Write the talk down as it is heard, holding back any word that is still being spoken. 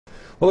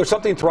Well, there's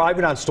something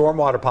thriving on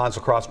stormwater ponds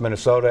across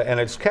Minnesota, and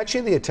it's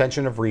catching the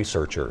attention of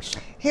researchers.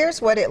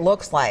 Here's what it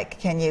looks like.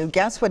 Can you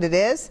guess what it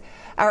is?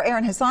 Our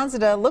Erin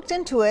Hassanzadeh looked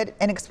into it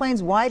and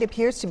explains why it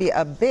appears to be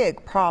a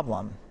big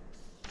problem.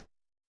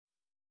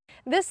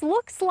 This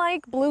looks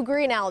like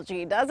blue-green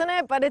algae, doesn't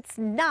it? But it's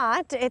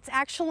not. It's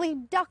actually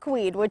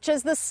duckweed, which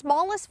is the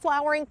smallest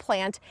flowering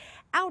plant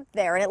out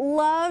there. And it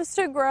loves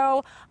to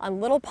grow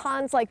on little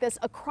ponds like this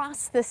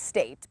across the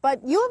state.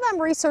 But U of M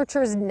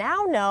researchers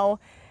now know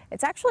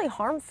it's actually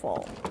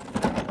harmful.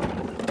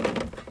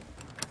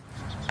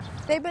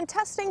 They've been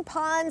testing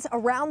ponds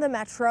around the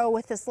metro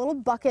with this little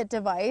bucket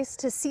device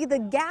to see the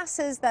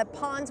gases that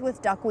ponds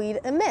with duckweed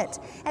emit.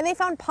 And they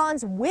found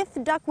ponds with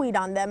duckweed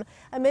on them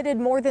emitted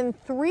more than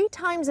 3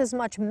 times as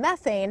much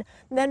methane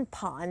than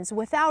ponds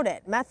without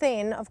it.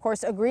 Methane, of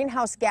course, a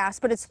greenhouse gas,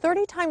 but it's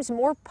 30 times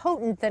more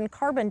potent than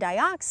carbon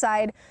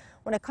dioxide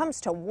when it comes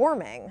to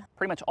warming.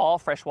 Pretty much all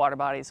freshwater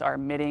bodies are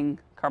emitting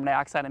carbon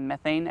dioxide and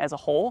methane as a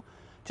whole,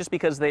 just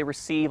because they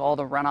receive all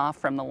the runoff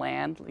from the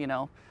land.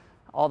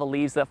 All the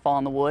leaves that fall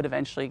in the wood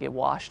eventually get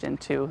washed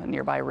into a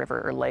nearby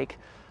river or lake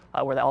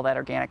where all that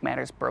organic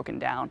matter is broken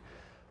down.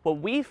 What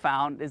we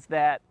found is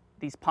that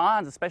these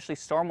ponds, especially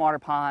stormwater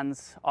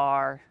ponds,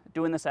 are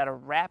doing this at a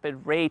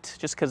rapid rate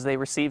just because they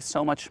receive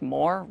so much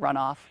more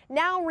runoff.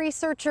 Now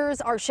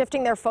researchers are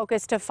shifting their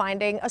focus to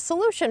finding a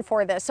solution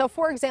for this. So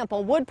for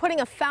example, would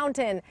putting a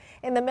fountain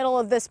in the middle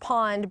of this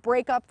pond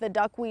break up the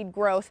duckweed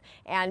growth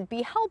and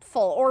be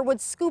helpful? Or would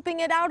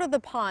scooping it out of the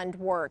pond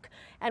work?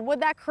 And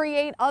would that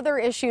create other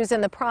issues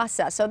in the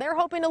process? So they're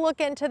hoping to look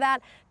into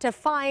that to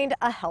find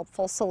a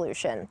helpful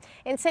solution.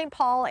 In St.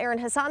 Paul, Erin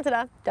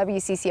Hassanzadeh,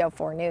 WCCO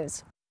 4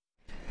 News.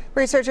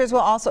 Researchers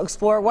will also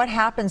explore what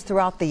happens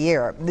throughout the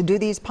year. Do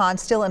these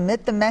ponds still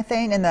emit the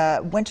methane in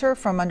the winter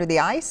from under the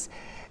ice?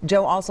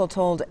 Joe also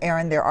told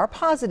Erin there are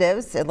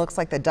positives. It looks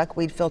like the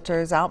duckweed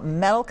filters out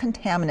metal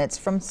contaminants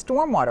from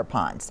stormwater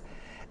ponds.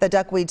 The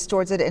duckweed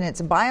stores it in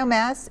its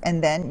biomass,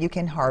 and then you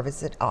can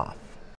harvest it off.